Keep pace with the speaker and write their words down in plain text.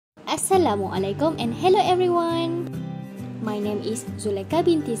Assalamualaikum and hello everyone. My name is Zulaika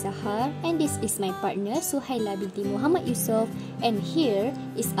binti Zahar and this is my partner Suhaila binti Muhammad Yusof, and here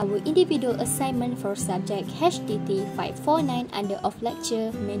is our individual assignment for subject HTT549 under of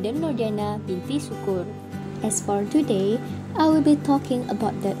lecture Madam Nordiana binti Sukur. As for today, I will be talking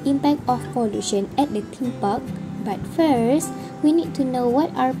about the impact of pollution at the theme park, but first, we need to know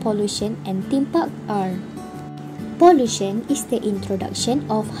what are pollution and theme park are. Pollution is the introduction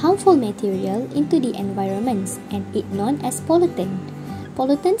of harmful material into the environment and is known as pollutant.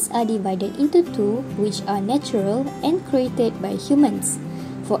 Pollutants are divided into two, which are natural and created by humans.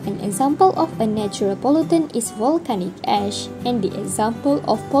 For an example of a natural pollutant is volcanic ash, and the example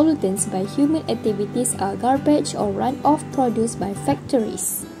of pollutants by human activities are garbage or runoff produced by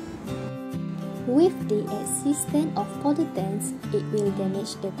factories. With the existence of pollutants, it will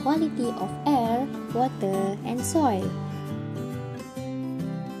damage the quality of air, water, and soil.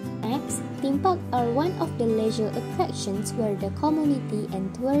 Next, theme parks are one of the leisure attractions where the community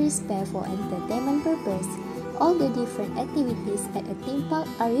and tourists pay for entertainment purpose. All the different activities at a theme park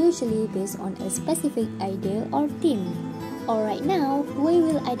are usually based on a specific idea or theme. Alright, now we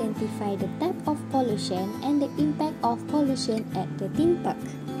will identify the type of pollution and the impact of pollution at the theme park.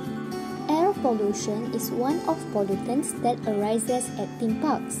 Air pollution is one of pollutants that arises at theme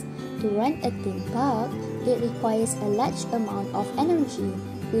parks. To run a theme park, it requires a large amount of energy,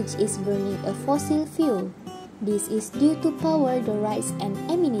 which is burning a fossil fuel. This is due to power the rides and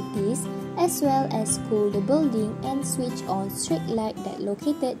amenities, as well as cool the building and switch on street light that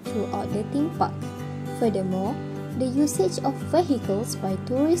located throughout the theme park. Furthermore, the usage of vehicles by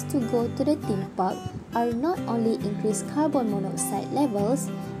tourists to go to the theme park are not only increase carbon monoxide levels,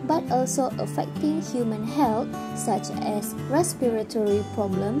 but also affecting human health such as respiratory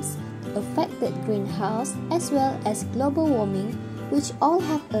problems, affected greenhouse, as well as global warming, which all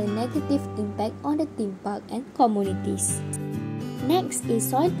have a negative impact on the theme park and communities. Next is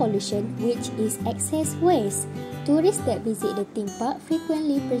soil pollution, which is excess waste. Tourists that visit the theme park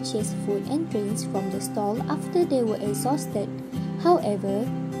frequently purchase food and drinks from the stall after they were exhausted. However,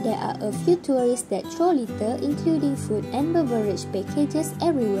 there are a few tourists that throw litter, including food and beverage packages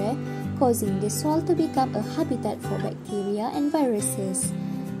everywhere, causing the soil to become a habitat for bacteria and viruses.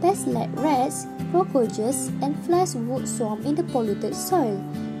 Pests like rats, cockroaches, and flies would swarm in the polluted soil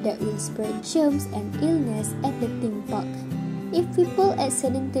that will spread germs and illness at the theme park. If people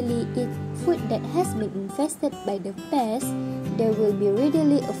accidentally eat food that has been infested by the pests, they will be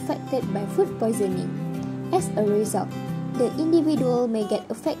readily affected by food poisoning. As a result, the individual may get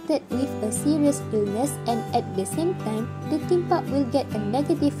affected with a serious illness, and at the same time, the theme park will get a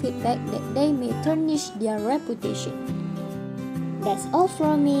negative feedback that they may tarnish their reputation. That's all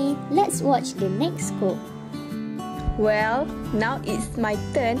from me. Let's watch the next quote. Well, now it's my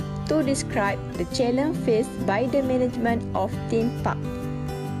turn to describe the challenge faced by the management of theme park.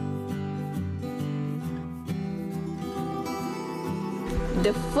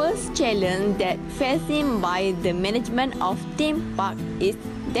 The first challenge that facing by the management of theme park is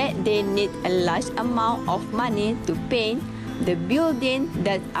that they need a large amount of money to paint the buildings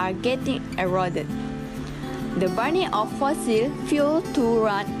that are getting eroded. The burning of fossil fuel to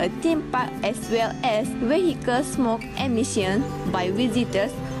run a theme park, as well as vehicle smoke emissions by visitors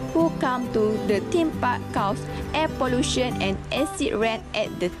who come to the theme park, cause air pollution and acid rain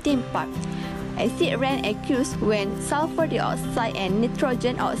at the theme park. Acid rain occurs when sulfur dioxide and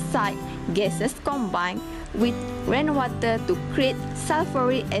nitrogen oxide gases combine with rainwater to create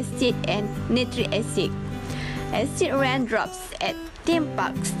sulfuric acid and nitric acid. Acid rain drops at theme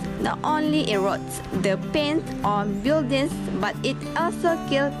parks not only erodes the paint on buildings, but it also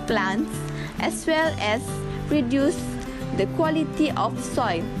kills plants as well as reduces the quality of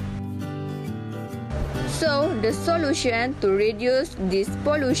soil. So, the solution to reduce this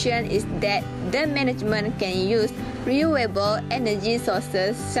pollution is that the management can use renewable energy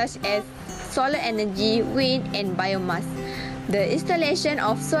sources such as solar energy, wind, and biomass. The installation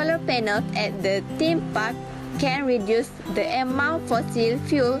of solar panels at the theme park can reduce the amount fossil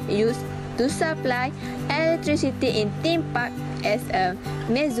fuel used to supply electricity in theme park as a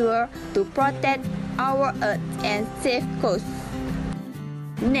measure to protect our earth and save costs.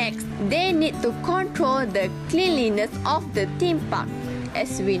 Next, they need to control the cleanliness of the theme park.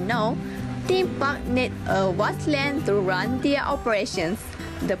 As we know, theme park need a vast land to run their operations.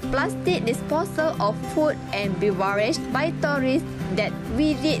 The plastic disposal of food and beverage by tourists that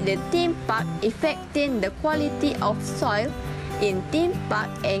visit the theme park affecting the quality of soil in theme park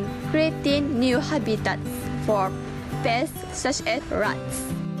and creating new habitats for pests such as rats.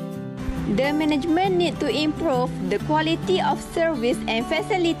 The management need to improve the quality of service and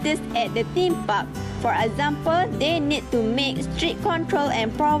facilities at the theme park. For example, they need to make strict control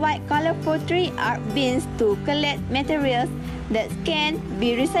and provide colorful tree art bins to collect materials that can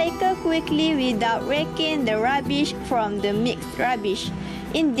be recycled quickly without wrecking the rubbish from the mixed rubbish.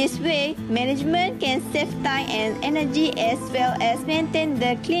 In this way, management can save time and energy as well as maintain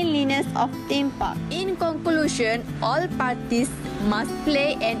the cleanliness of theme park. In conclusion, all parties must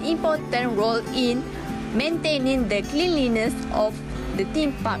play an important role in maintaining the cleanliness of the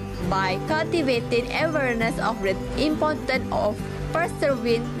theme park by cultivating awareness of the importance of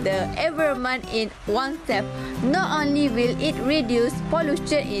preserving the environment in oneself. Not only will it reduce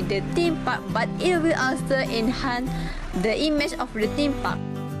pollution in the theme park, but it will also enhance the image of the theme park.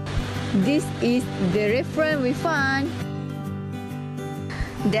 This is the reference we found.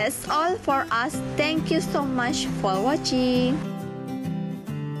 That's all for us. Thank you so much for watching.